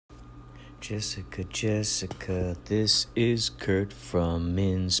Jessica, this is Kurt from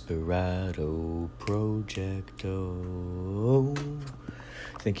Inspirato Projecto.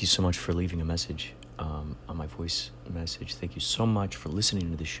 Thank you so much for leaving a message on my voice message. Thank you so much for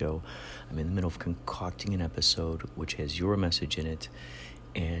listening to the show. I'm in the middle of concocting an episode which has your message in it.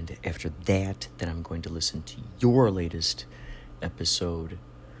 And after that, then I'm going to listen to your latest episode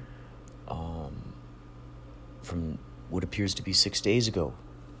from what appears to be 6 days ago.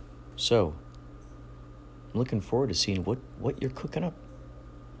 So, I'm looking forward to seeing what you're cooking up.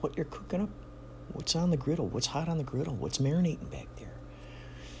 What you're cooking up. What's on the griddle? What's hot on the griddle? What's marinating back there?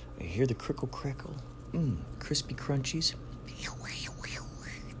 I hear the crickle crackle. Crispy crunchies.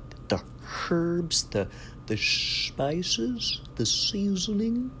 The herbs, the spices, the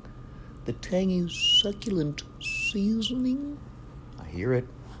seasoning, the tangy, succulent seasoning. I hear it.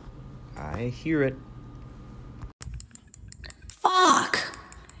 Fuck!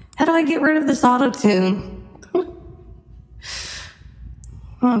 How do I get rid of this auto-tune? Oh,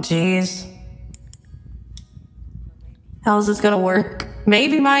 jeez. How is this gonna work?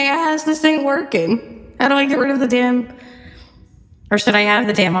 Maybe my ass, this ain't working. How do I get rid of the damn... Or should I have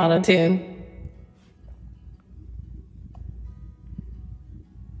the damn auto-tune?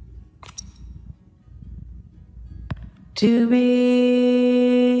 To be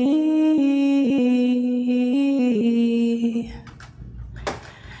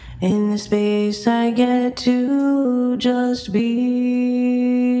in the space I get to just be,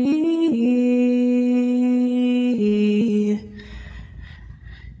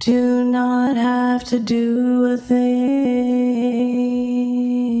 to not have to do a thing,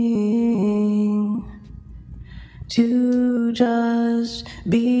 to just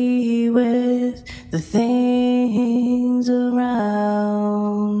be with the things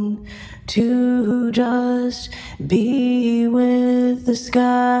around, to just be with the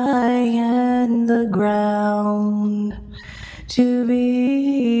sky and the ground, to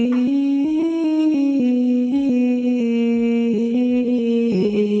be,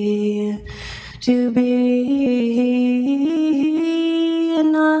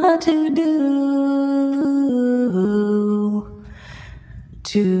 and not to do,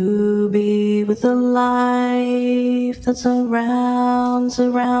 to be with the life that's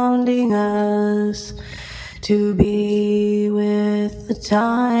surrounding us, to be with the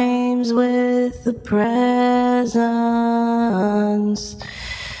times, with the presence,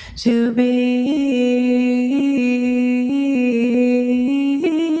 to be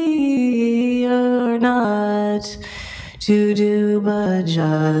or not to do, but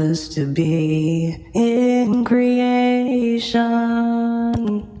just to be in creation.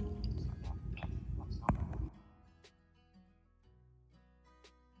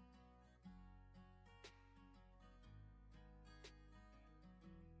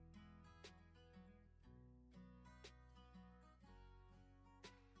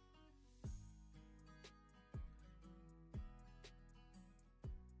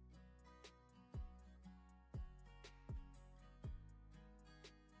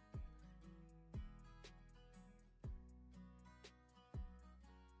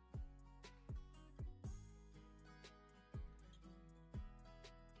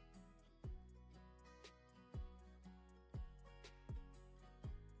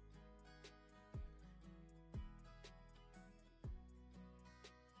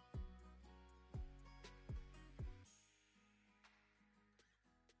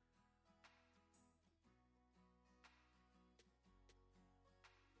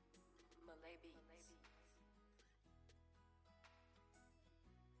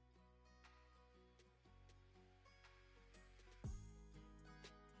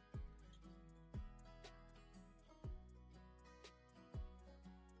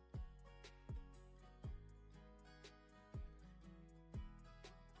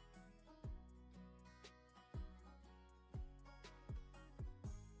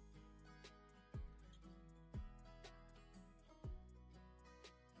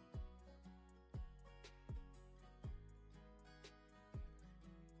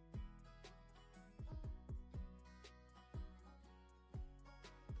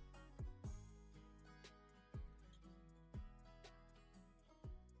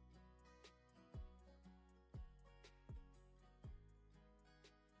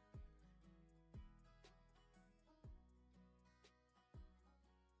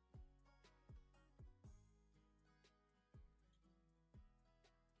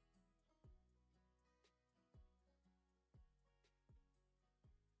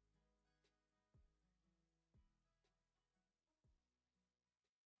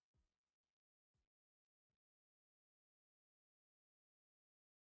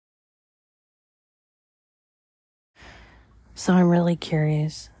 So I'm really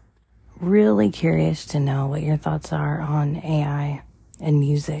curious to know what your thoughts are on AI and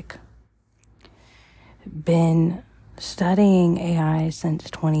music. Been studying AI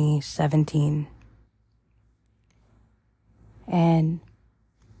since 2017. And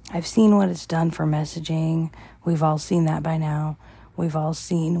I've seen what it's done for messaging. We've all seen that by now. We've all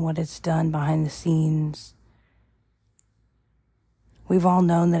seen what it's done behind the scenes. We've all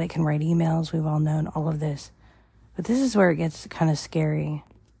known that it can write emails. We've all known all of this. But this is where it gets kind of scary,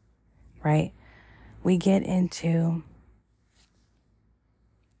 right? We get into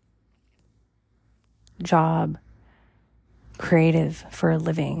job, creative for a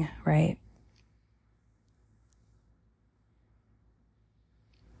living, right?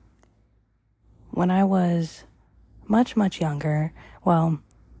 When I was much, much younger, well,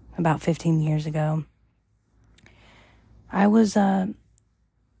 about 15 years ago, I was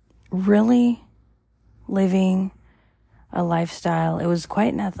really living a lifestyle. It was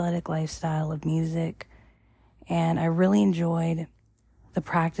quite an athletic lifestyle of music, and I really enjoyed the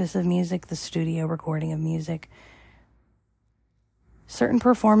practice of music, the studio recording of music. Certain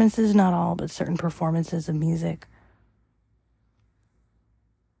performances, not all, but certain performances of music.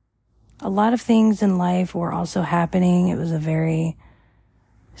 A lot of things in life were also happening. It was a very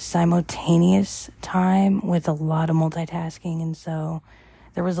simultaneous time with a lot of multitasking, and so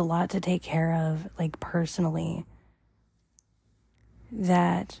there was a lot to take care of, like personally,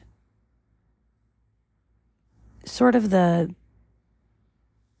 that sort of the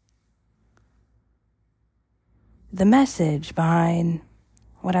message behind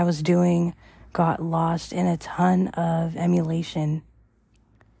what I was doing got lost in a ton of emulation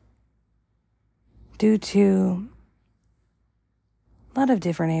due to a lot of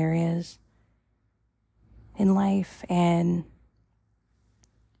different areas in life. And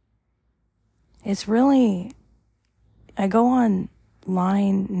it's really, I go online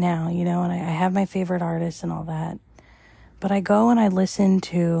now, and I have my favorite artists and all that, but I go and I listen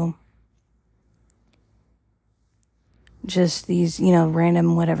to just these,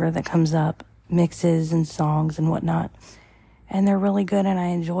 random whatever that comes up, mixes and songs and whatnot. And they're really good and I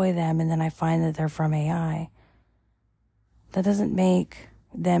enjoy them, and then I find that they're from AI. That doesn't make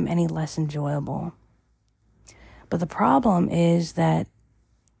them any less enjoyable. But the problem is that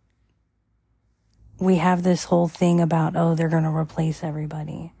we have this whole thing about, they're going to replace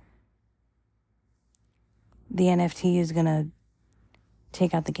everybody. The NFT is going to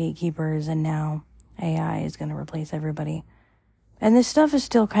take out the gatekeepers, and now AI is going to replace everybody. And this stuff is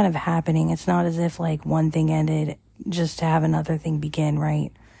still kind of happening. It's not as if like one thing ended just to have another thing begin,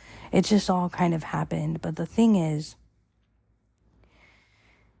 right? It just all kind of happened. But the thing is,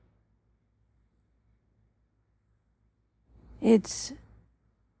 it's,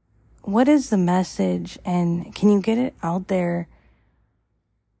 what is the message, and can you get it out there?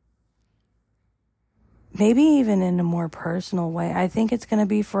 Maybe even in a more personal way. I think it's going to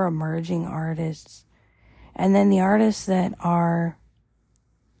be for emerging artists. And then the artists that are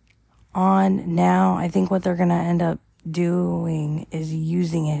on now, I think what they're going to end up doing is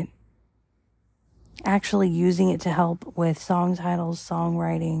actually using it to help with song titles,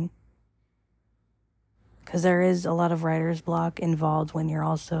 songwriting. Because there is a lot of writer's block involved when you're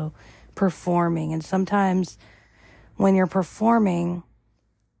also performing. And sometimes when you're performing,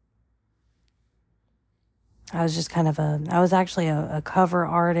 I was actually a cover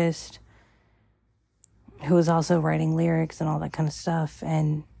artist who was also writing lyrics and all that kind of stuff,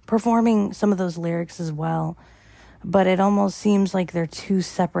 and performing some of those lyrics as well. But it almost seems like they're two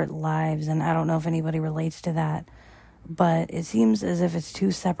separate lives, and I don't know if anybody relates to that, but it seems as if it's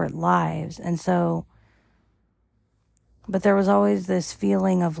two separate lives. And so, but there was always this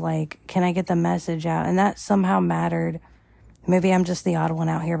feeling of like, can I get the message out? And that somehow mattered. Maybe I'm just the odd one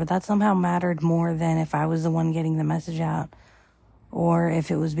out here, but that somehow mattered more than if I was the one getting the message out, or if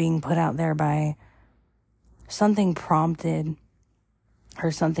it was being put out there by something prompted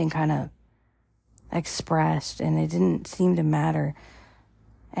or something kind of expressed, and it didn't seem to matter.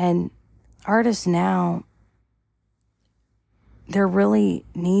 And artists now, there really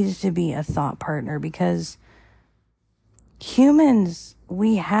needs to be a thought partner, because humans,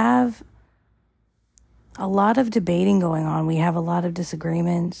 we have a lot of debating going on. We have a lot of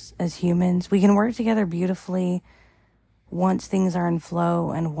disagreements as humans. We can work together beautifully once things are in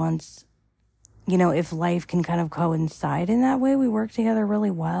flow, and once, if life can kind of coincide in that way, we work together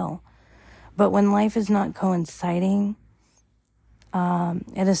really well. But when life is not coinciding in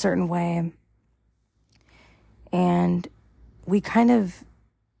a certain way, and we kind of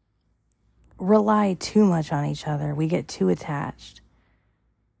rely too much on each other, we get too attached.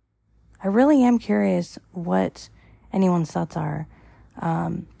 I really am curious what anyone's thoughts are,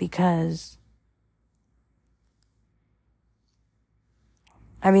 because,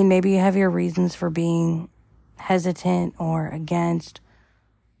 I mean, maybe you have your reasons for being hesitant or against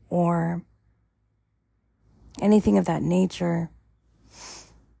or anything of that nature.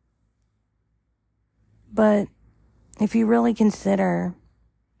 But if you really consider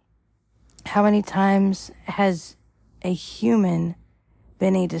how many times has a human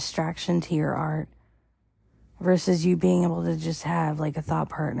been a distraction to your art versus you being able to just have like a thought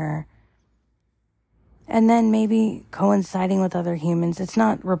partner and then maybe coinciding with other humans. It's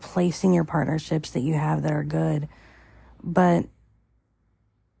not replacing your partnerships that you have that are good, but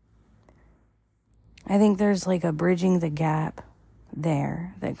I think there's like a bridging the gap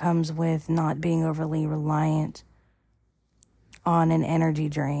there that comes with not being overly reliant on an energy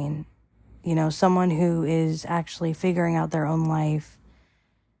drain. You know, someone who is actually figuring out their own life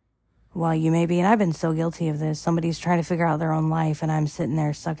while you may be, and I've been so guilty of this, somebody's trying to figure out their own life and I'm sitting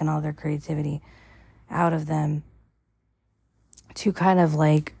there sucking all their creativity out of them to kind of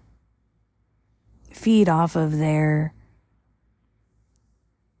like feed off of their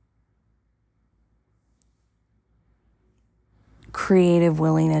creative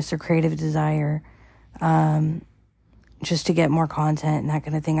willingness or creative desire, just to get more content and that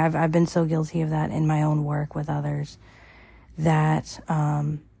kind of thing. I've been so guilty of that in my own work with others that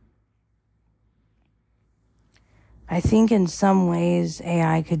I think in some ways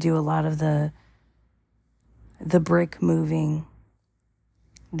AI could do a lot of the brick moving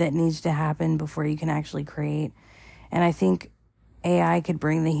that needs to happen before you can actually create. And I think AI could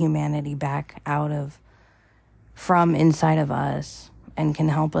bring the humanity back from inside of us and can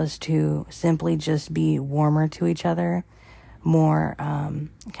help us to simply just be warmer to each other, more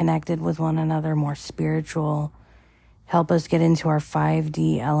connected with one another, more spiritual, help us get into our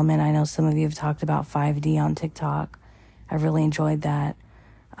 5D element. I know some of you have talked about 5D on TikTok. I've really enjoyed that.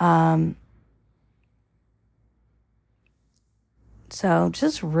 So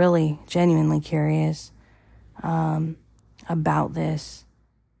just really genuinely curious about this.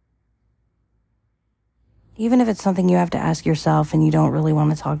 Even if it's something you have to ask yourself and you don't really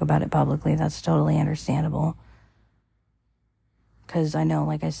want to talk about it publicly, that's totally understandable. Because I know,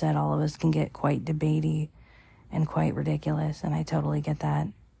 like I said, all of us can get quite debatey and quite ridiculous, and I totally get that.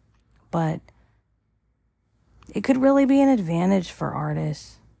 But it could really be an advantage for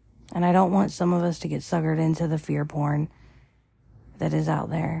artists. And I don't want some of us to get suckered into the fear porn that is out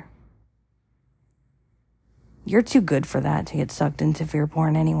there. You're too good for that to get sucked into fear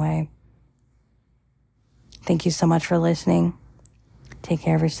porn anyway. Thank you so much for listening. Take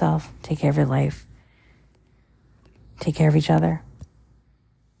care of yourself. Take care of your life. Take care of each other.